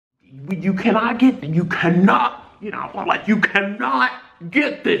You cannot get, you cannot, you know, like you cannot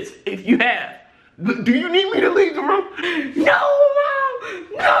get this if you have. Do you need me to leave the room? No, Mom,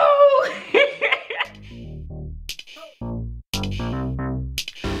 no.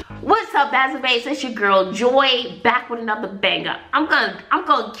 What's up, Bazzle Babes? It's your girl Joy, back with another banger. I'm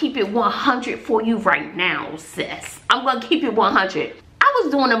gonna keep it 100 for you right now, sis. I'm gonna keep it 100. I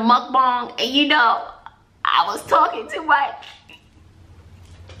was doing a mukbang, and you know, I was talking too much.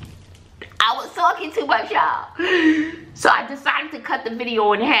 Y'all. So I decided to cut the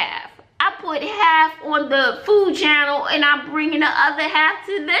video in half. I put half on the food channel, and I'm bringing the other half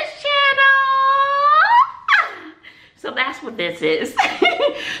to this channel. So that's what this is.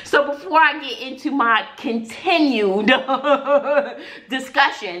 So before I get into my continued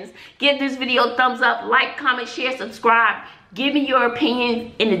discussions, give this video a thumbs up, like, comment, share, subscribe. Give me your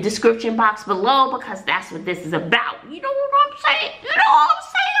opinion in the description box below, because that's what this is about. You know what I'm saying? You know what I'm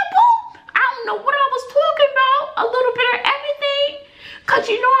saying, boo? I don't know what I was talking about. A little bit of everything. Because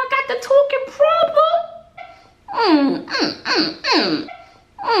you know I got the talking problem.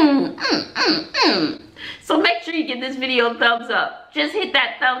 So make sure you give this video a thumbs up. Just hit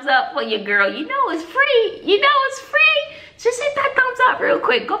that thumbs up for your girl. You know it's free. You know it's free. Just hit that thumbs up real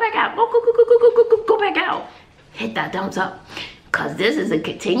quick. Go back out. Go back out. Hit that thumbs up. Because this is a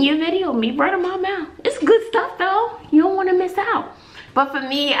continued video of me running my mouth. It's good stuff though. You don't want to miss out. But for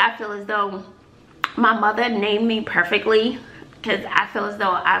me, I feel as though my mother named me perfectly. Because I feel as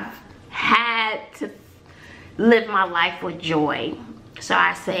though I've had to live my life with joy. So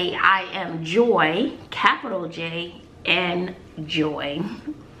I say I am Joy, capital J, and Joy.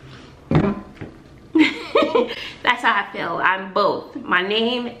 That's how I feel. I'm both. My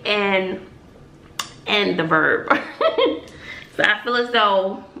name and the verb. So I feel as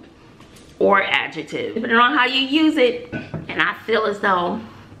though, or adjective, depending on how you use it. And I feel as though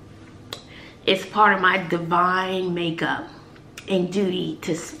it's part of my divine makeup and duty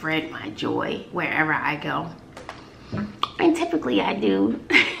to spread my joy wherever I go. And typically I do.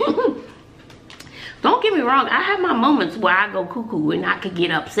 Don't get me wrong, I have my moments where I go cuckoo and I could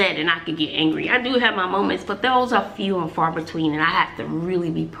get upset and I could get angry. I do have my moments, but those are few and far between, and I have to really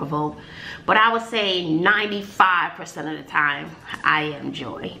be provoked. But I would say 95% of the time, I am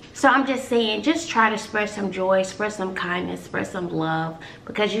joy. So I'm just saying, just try to spread some joy, spread some kindness, spread some love,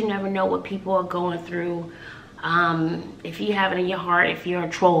 because you never know what people are going through. If you have it in your heart, if you're a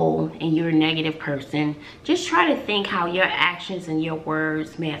troll and you're a negative person, just try to think how your actions and your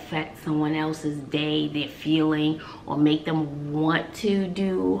words may affect someone else's day, their feeling, or make them want to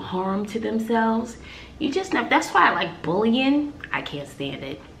do harm to themselves. You just know. That's why I like bullying. I can't stand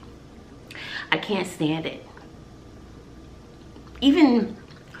it. I can't stand it. Even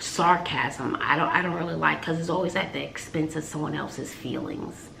sarcasm, I don't really like, because it's always at the expense of someone else's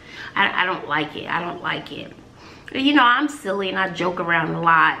feelings. I don't like it. I don't like it. You know, I'm silly and I joke around a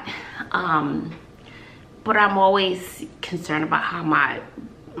lot, but I'm always concerned about how my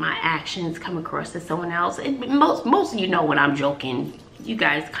actions come across to someone else. And most of you know when I'm joking. You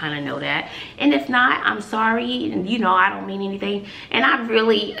guys kind of know that. And if not, I'm sorry. And you know, I don't mean anything. And I'm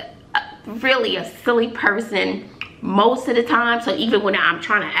really a silly person most of the time. So even when I'm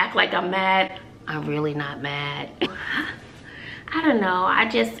trying to act like I'm mad, I'm really not mad. I don't know. I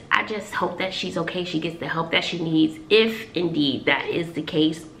just hope that she's okay. She gets the help that she needs, if indeed that is the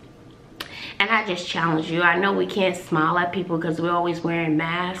case. And I just challenge you. I know we can't smile at people because we're always wearing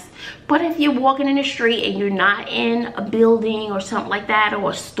masks. But if you're walking in the street and you're not in a building or something like that,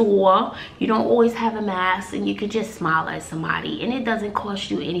 or a store, you don't always have a mask, and you can just smile at somebody. And it doesn't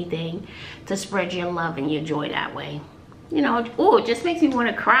cost you anything to spread your love and your joy that way. You know, oh, it just makes me want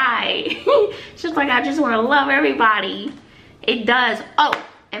to cry. It's just like I just want to love everybody. It does. Oh,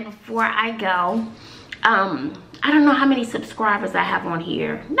 and before I go, I don't know how many subscribers I have on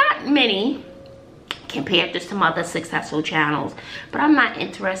here. Not many compared to some other successful channels, but I'm not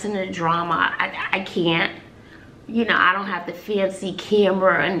interested in the drama. I can't. You know, I don't have the fancy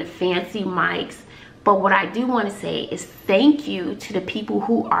camera and the fancy mics. But what I do want to say is thank you to the people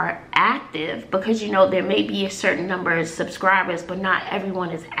who are active, because you know there may be a certain number of subscribers, but not everyone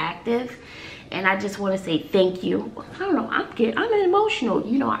is active. And I just want to say thank you. I don't know, I'm emotional.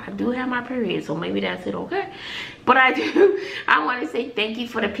 You know, I do have my period, so maybe that's it, okay? But I want to say thank you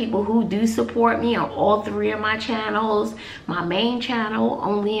for the people who do support me on all three of my channels. My main channel,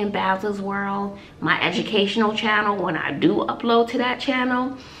 Only in Bazzle's World. My educational channel, when I do upload to that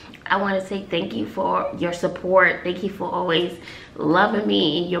channel. I want to say thank you for your support. Thank you for always loving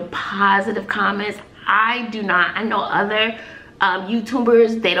me and your positive comments. I know other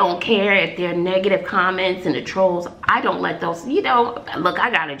YouTubers, they don't care if they're negative comments and the trolls. I don't let those, you know, look,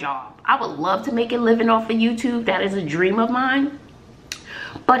 I got a job. I would love to make a living off of YouTube. That is a dream of mine.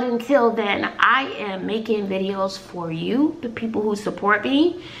 But until then, I am making videos for you, the people who support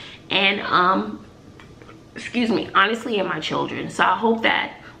me, and excuse me, honestly, and my children. So I hope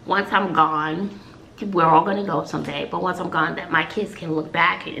that once I'm gone, we're all gonna go someday, but once I'm gone, that my kids can look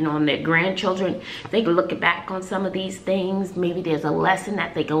back and on their grandchildren, they can look back on some of these things. Maybe there's a lesson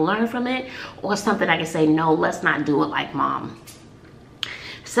that they can learn from it, or something I can say, no, let's not do it like mom.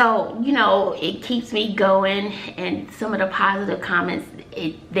 So, you know, it keeps me going, and some of the positive comments,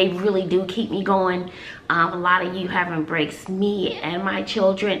 they really do keep me going. A lot of you have embraced me and my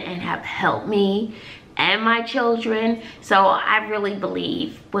children and have helped me and my children. So I really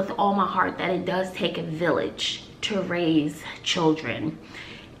believe with all my heart that it does take a village to raise children.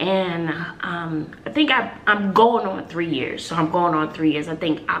 And I think I'm going on 3 years. So I'm going on 3 years. I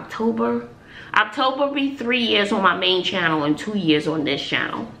think October will be 3 years on my main channel and 2 years on this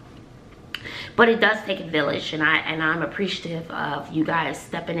channel. But it does take a village, and I'm appreciative of you guys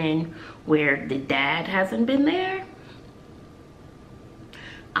stepping in where the dad hasn't been there,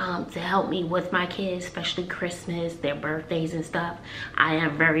 to help me with my kids, especially Christmas, their birthdays and stuff. I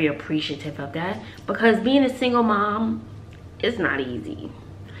am very appreciative of that, because being a single mom is not easy.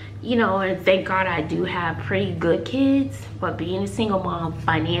 You know, and thank God I do have pretty good kids, but being a single mom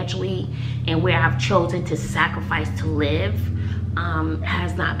financially and where I've chosen to sacrifice to live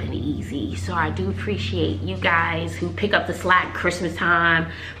has not been easy. So I do appreciate you guys who pick up the slack Christmas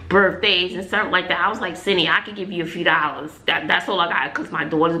time, birthdays and stuff like that. I was like, Cindy, I could give you a few dollars. That's all I got, because my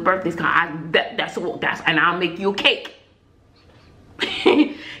daughter's birthday's coming. And I'll make you a cake.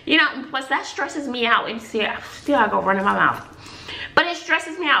 You know, plus that stresses me out, and still I go running my mouth. But it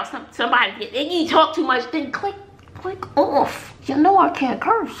stresses me out. Somebody, if you talk too much, then click off. You know I can't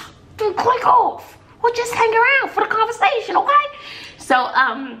curse. Then click off. Or just hang around for the conversation, okay? So,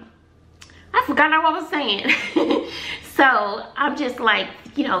 I forgot what I was saying. So, I'm just like,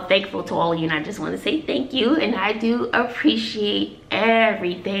 you know, thankful to all of you. And I just want to say thank you. And I do appreciate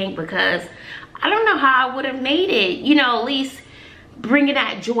everything, because I don't know how I would have made it. You know, at least bringing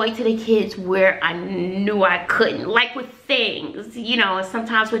that joy to the kids where I knew I couldn't, like with things, you know, and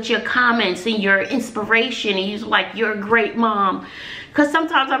sometimes with your comments and your inspiration, and you're like, you're a great mom. Because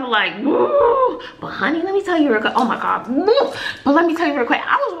sometimes I'm like, woo, but honey, let me tell you real quick. Oh my God, woo. But let me tell you real quick.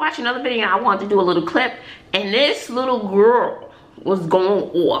 I was watching another video and I wanted to do a little clip, and this little girl was going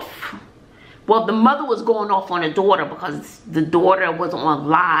off. Well, the mother was going off on the daughter because the daughter was on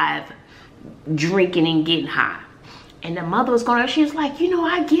live drinking and getting high. And the mother was going, she was like, you know,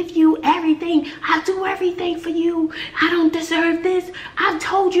 I give you everything. I do everything for you. I don't deserve this. I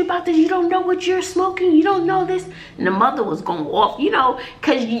told you about this. You don't know what you're smoking. You don't know this. And the mother was going off, you know,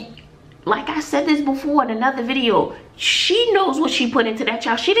 because like I said this before in another video, she knows what she put into that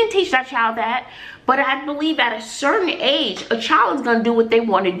child. She didn't teach that child that. But I believe at a certain age, a child is going to do what they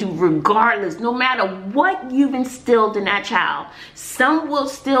want to do regardless, no matter what you've instilled in that child. Some will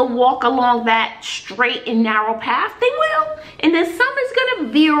still walk along that straight and narrow path. They will. And then some is going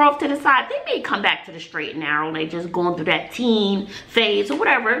to veer off to the side. They may come back to the straight and narrow, and they just going through that teen phase or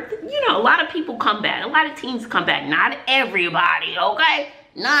whatever. You know, a lot of people come back. A lot of teens come back. Not everybody, okay?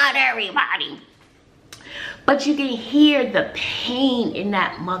 Not everybody. But you can hear the pain in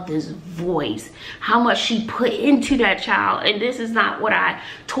that mother's voice, how much she put into that child. And this is not what I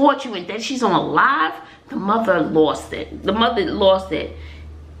taught you. And then she's on live. The mother lost it. The mother lost it.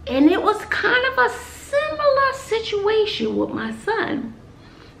 And it was kind of a similar situation with my son.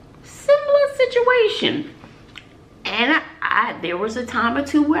 Similar situation. And there was a time or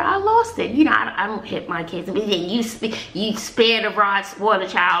two where I lost it. You know, I don't hit my kids. You spare the rod, spoil the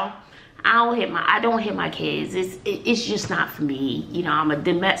child. I don't hit my kids. It's just not for me. You know, I'm a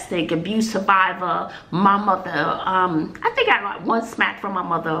domestic abuse survivor. My mother, I think I got one smack from my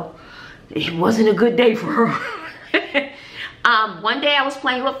mother. It wasn't a good day for her. One day I was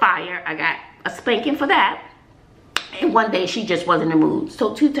playing with fire. I got a spanking for that. And one day she just wasn't in the mood.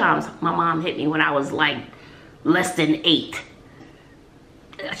 So 2 times my mom hit me when I was like less than 8.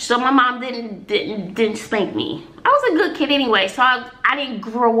 So my mom didn't spank me. I was a good kid anyway, so I didn't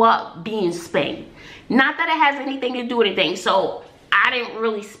grow up being spanked. Not that it has anything to do with anything. So I didn't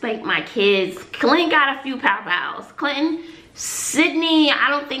really spank my kids. Clinton got a few pow-pows. Clinton, Sydney, I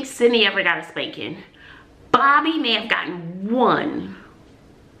don't think Sydney ever got a spanking. Bobby may have gotten 1.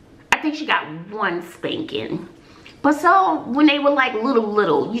 I think she got 1 spanking. But so when they were like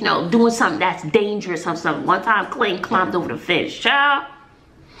little, you know, doing something that's dangerous or something. One time Clinton climbed over the fence, child.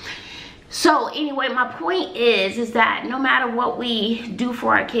 So anyway, my point is that no matter what we do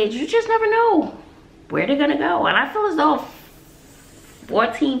for our kids, you just never know where they're gonna go. And I feel as though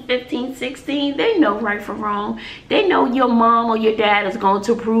 14, 15, 16, they know right from wrong. They know your mom or your dad is going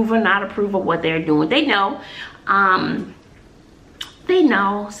to approve or not approve of what they're doing. They know. They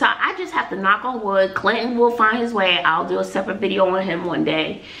know. So I just have to knock on wood. Clinton will find his way. I'll do a separate video on him one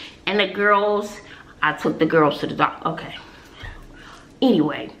day. And the girls, I took the girls to the doctor. Okay.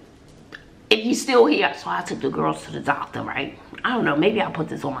 Anyway, if you still here, so I took the girls to the doctor, right? I don't know, maybe I'll put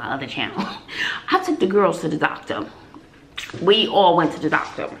this on my other channel. I took the girls to the doctor. We all went to the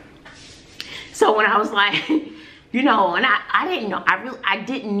doctor. So when I was like, you know, and I didn't know, I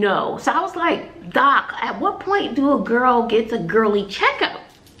didn't know. So I was like, Doc, at what point do a girl get a girly checkup?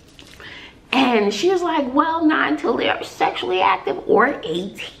 And she was like, well, not until they're sexually active or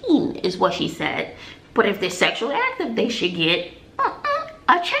 18 is what she said. But if they're sexually active, they should get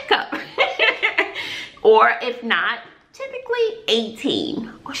a checkup. Or if not, typically 18.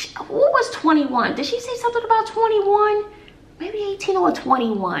 What was 21? Did she say something about 21? Maybe 18 or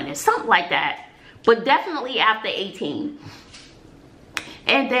 21 or something like that. But definitely after 18.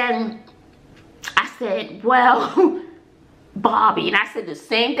 And then I said, well, Bobby, and I said the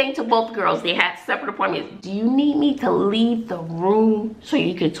same thing to both girls. They had separate appointments. Do you need me to leave the room so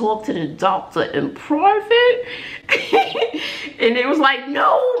you can talk to the doctor in private? And it was like,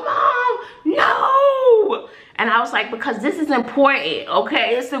 no, Mom, no. And I was like, because this is important,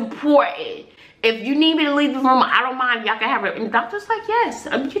 okay? It's important. If you need me to leave the room, I don't mind. Y'all can have her. And the doctor's like, yes.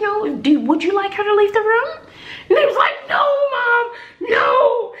 You know, would you like her to leave the room? And he was like, no, Mom,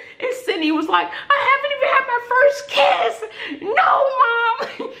 no. And Sydney was like, I haven't even had my first kiss. No,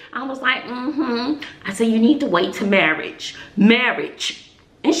 Mom. I was like, I said, you need to wait to marriage. Marriage.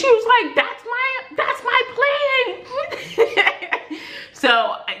 And she was like, that's my plan.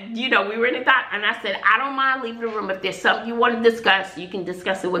 So, you know, we were in the doctor, and I said, I don't mind leaving the room. If there's something you want to discuss, you can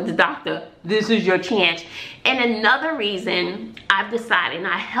discuss it with the doctor. This is your chance. And another reason I've decided, and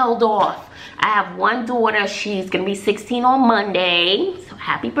I held off. I have one daughter. She's going to be 16 on Monday. So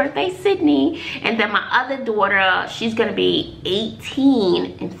happy birthday, Sydney. And then my other daughter, she's going to be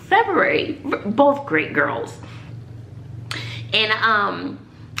 18 in February. Both great girls. And,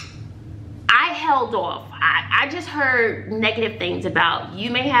 I held off. I just heard negative things about, you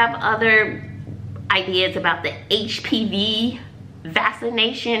may have other ideas about the HPV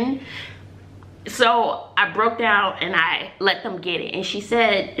vaccination. So I broke down and I let them get it. And she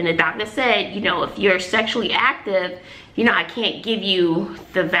said, and the doctor said, you know, if you're sexually active, you know, I can't give you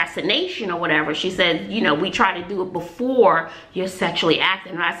the vaccination or whatever. She said, you know, we try to do it before you're sexually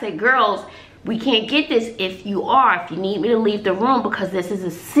active. And I said, girls, we can't get this if you need me to leave the room, because this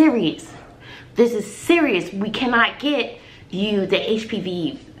is serious. This is serious. We cannot get you the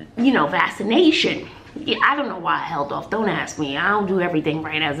HPV, you know, vaccination. Yeah, I don't know why I held off. Don't ask me. I don't do everything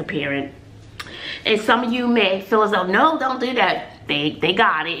right as a parent. And some of you may feel as though, no, don't do that. They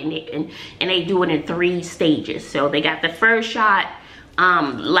got it, and they do it in 3 stages. So they got the first shot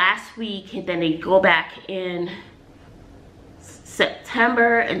last week, and then they go back in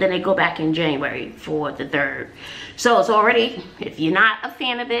September, and then they go back in January for the 3rd. So it's already, if you're not a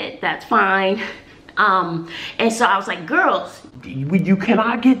fan of it, that's fine. And so I was like, girls, you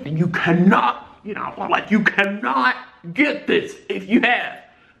cannot, you know, I'm like, you cannot get this if you have.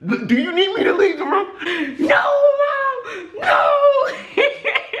 Do you need me to leave the room? No, Mom, no.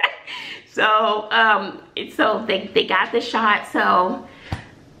 So they got the shot. So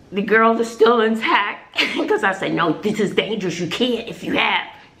the girls are still intact, because I said, no, this is dangerous. You can't if you have.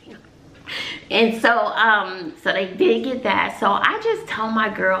 And so, so they did get that. So I just tell my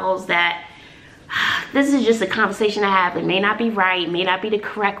girls that this is just a conversation I have. It may not be right, may not be the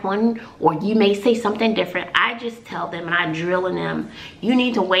correct one, or you may say something different. I just tell them, and I drill in them, you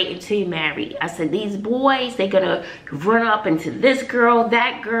need to wait until you're married. I said, these boys, they're gonna run up into this girl,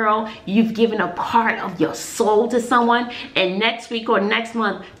 that girl. You've given a part of your soul to someone, and next week or next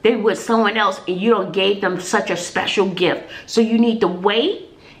month, they're with someone else, and you don't gave them such a special gift. So you need to wait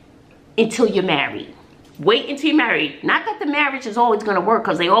until you're married. Wait until you're married. Not that the marriage is always going to work,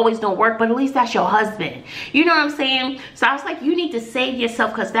 because they always don't work, but at least that's your husband. You know what I'm saying? So I was like, you need to save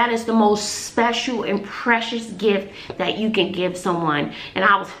yourself, because that is the most special and precious gift that you can give someone. And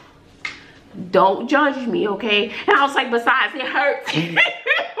I was, don't judge me, okay? And I was like, besides, it hurts.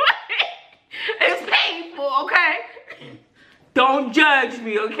 It's painful, okay? Don't judge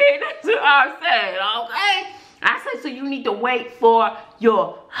me, okay? That's what I said, okay? I said, so you need to wait for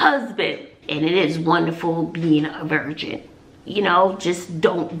your husband. And it is wonderful being a virgin. you know, just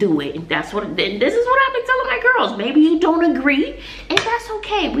don't do it. This is what I've been telling my girls. Maybe you don't agree, and that's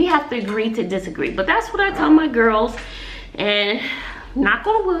okay. We have to agree to disagree, but that's what I tell my girls. And knock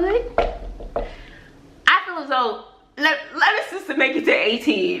on wood, I feel as though let a sister make it to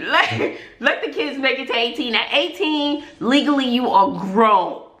 18. Let the kids make it to 18. At 18, legally you are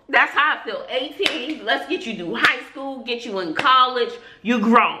grown. That's how I feel. 18, let's get you through high school, get you in college, you're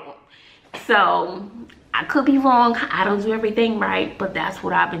grown. So I could be wrong, I don't do everything right, but that's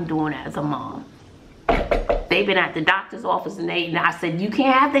what I've been doing as a mom. They've been at the doctor's office, and I said, you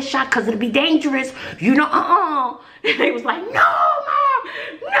can't have this shot because it'll be dangerous. You know, And they was like, no, Mom,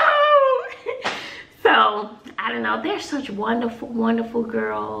 no. So, I don't know. They're such wonderful, wonderful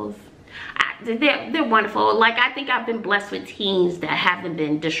girls. They're wonderful. Like, I think I've been blessed with teens that haven't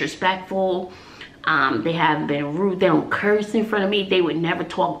been disrespectful. They haven't been rude. They don't curse in front of me. They would never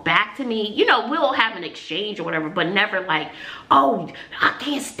talk back to me. You know, we'll have an exchange or whatever, but never like, oh, I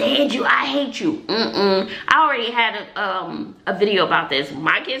can't stand you, I hate you. I already had a video about this.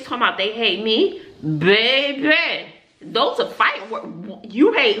 My kids talking about they hate me. Baby, those are fighting words.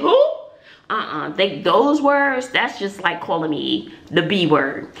 You hate who? Those words, that's just like calling me the B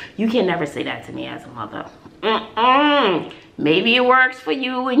word. You can never say that to me as a mother. Maybe it works for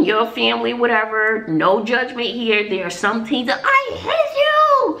you and your family, whatever. No judgment here. There are some teens that, I hate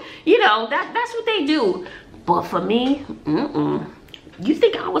you. You know, that's what they do. But for me, you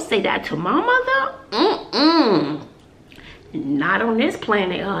think I would say that to my mother? Not on this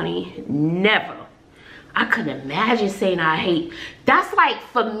planet, honey. Never. I couldn't imagine saying I hate. That's like,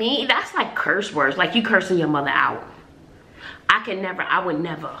 for me, that's like curse words. Like you cursing your mother out. I would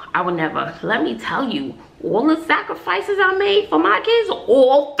never. Let me tell you, all the sacrifices I made for my kids,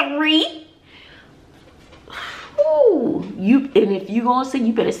 all three. Ooh, and if you gonna say,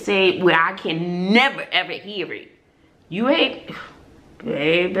 you better say it where I can never ever hear it. You hate,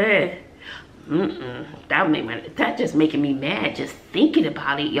 baby. That just making me mad just thinking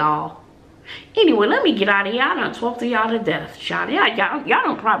about it, y'all. Anyway, let me get out of here. I done talked to y'all to death. Y'all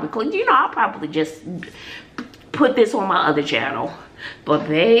don't probably, you know, I'll probably just put this on my other channel. But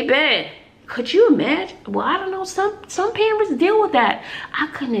baby, could you imagine? Well, I don't know, some parents deal with that. I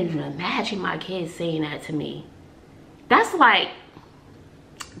couldn't even imagine my kids saying that to me. That's like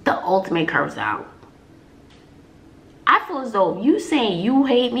the ultimate curse out. I feel as though if you saying you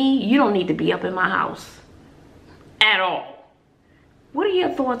hate me, you don't need to be up in my house at all. What are your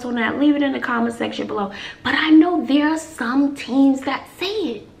thoughts on that? Leave it in the comment section below. But I know there are some teens that say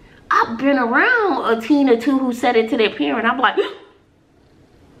it. I've been around a teen or two who said it to their parent. I'm like,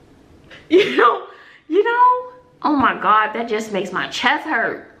 you know, oh my God, that just makes my chest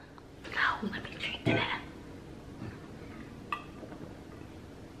hurt. Oh, let me drink to that.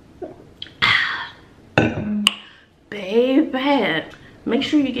 Baby, make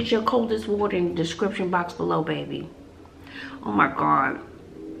sure you get your coldest water in the description box below, baby. Oh my God.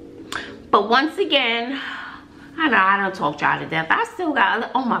 But once again, I know I don't talk y'all to death. I still got,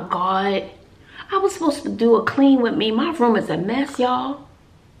 oh my God. I was supposed to do a clean with me. My room is a mess, y'all.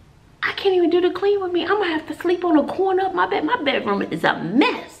 I can't even do the clean with me. I'm gonna have to sleep on a corner of my bed. My bedroom is a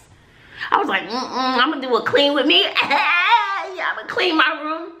mess. I was like, I'm gonna do a clean with me. Yeah, I'm gonna clean my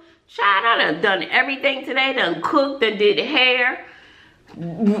room. Child, I done everything today. Done cooked, done did hair.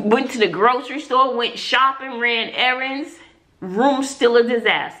 Went to the grocery store, went shopping, ran errands. Room still a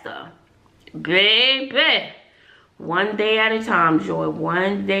disaster. Baby. One day at a time, Joy.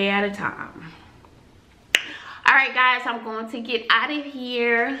 One day at a time. Alright, guys. I'm going to get out of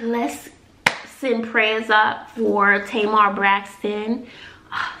here. Let's send prayers up for Tamar Braxton.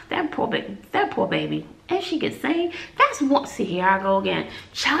 Oh, that poor baby. And she could sing. That's one. See, here I go again.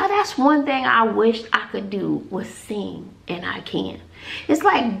 Child, that's one thing I wished I could do was sing. And I can't. It's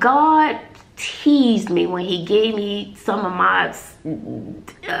like God teased me when he gave me some of my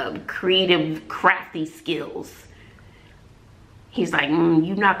creative, crafty skills. He's like,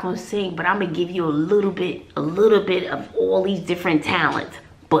 you're not gonna sing, but I'm gonna give you a little bit of all these different talents.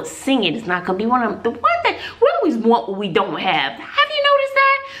 But singing is not gonna be one of them. The one thing we always want what we don't have. Have you noticed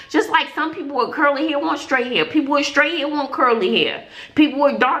that? Just like some people with curly hair want straight hair. People with straight hair want curly hair. People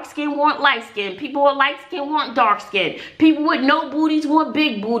with dark skin want light skin. People with light skin want dark skin. People with no booties want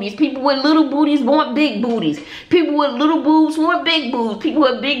big booties. People with little booties want big booties. People with little boobs want big boobs. People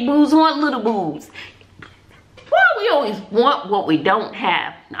with big boobs want little boobs. Well, we always want what we don't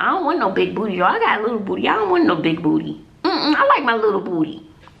have. I don't want no big booty, y'all. I got a little booty. I don't want no big booty. I like my little booty.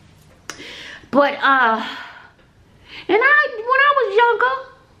 But, when I was younger,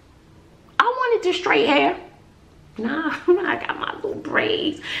 I wanted the straight hair. Nah, I got my little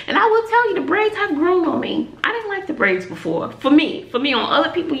braids. And I will tell you, the braids have grown on me. I didn't like the braids before. For me, on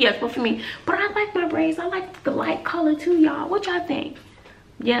other people, yes, but for me. But I like my braids. I like the light color too, y'all. What y'all think?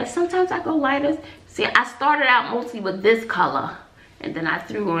 Yeah, sometimes I go lighter. See, I started out mostly with this color. And then I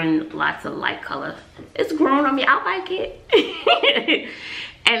threw in lots of light color. It's grown on me. I like it.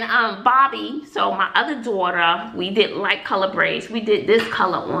 And Bobby, so my other daughter, we did light color braids. We did this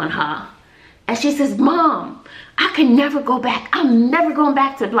color on her. And she says, Mom, I can never go back. I'm never going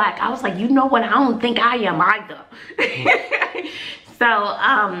back to black. I was like, you know what? I don't think I am either.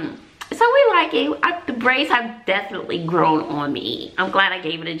 So we like it. The braids have definitely grown on me. I'm glad I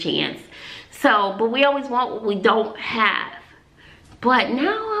gave it a chance. So, but we always want what we don't have. But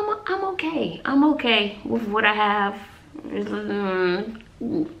now I'm okay. I'm okay with what I have.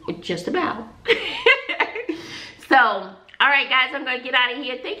 Just about. So, all right, guys, I'm gonna get out of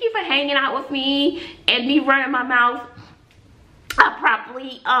here. Thank you for hanging out with me and me running my mouth. I'll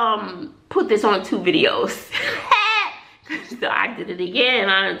probably put this on 2 videos. So I did it again.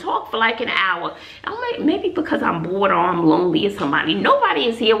 I didn't talk for like an hour. Maybe because I'm bored or I'm lonely or somebody. Nobody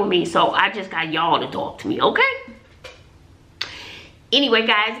is here with me, so I just got y'all to talk to me, okay? Anyway,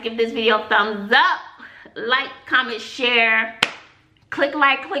 guys, give this video a thumbs up. Like, comment, share. Click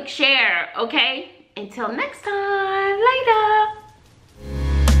like, click share, okay? Until next time.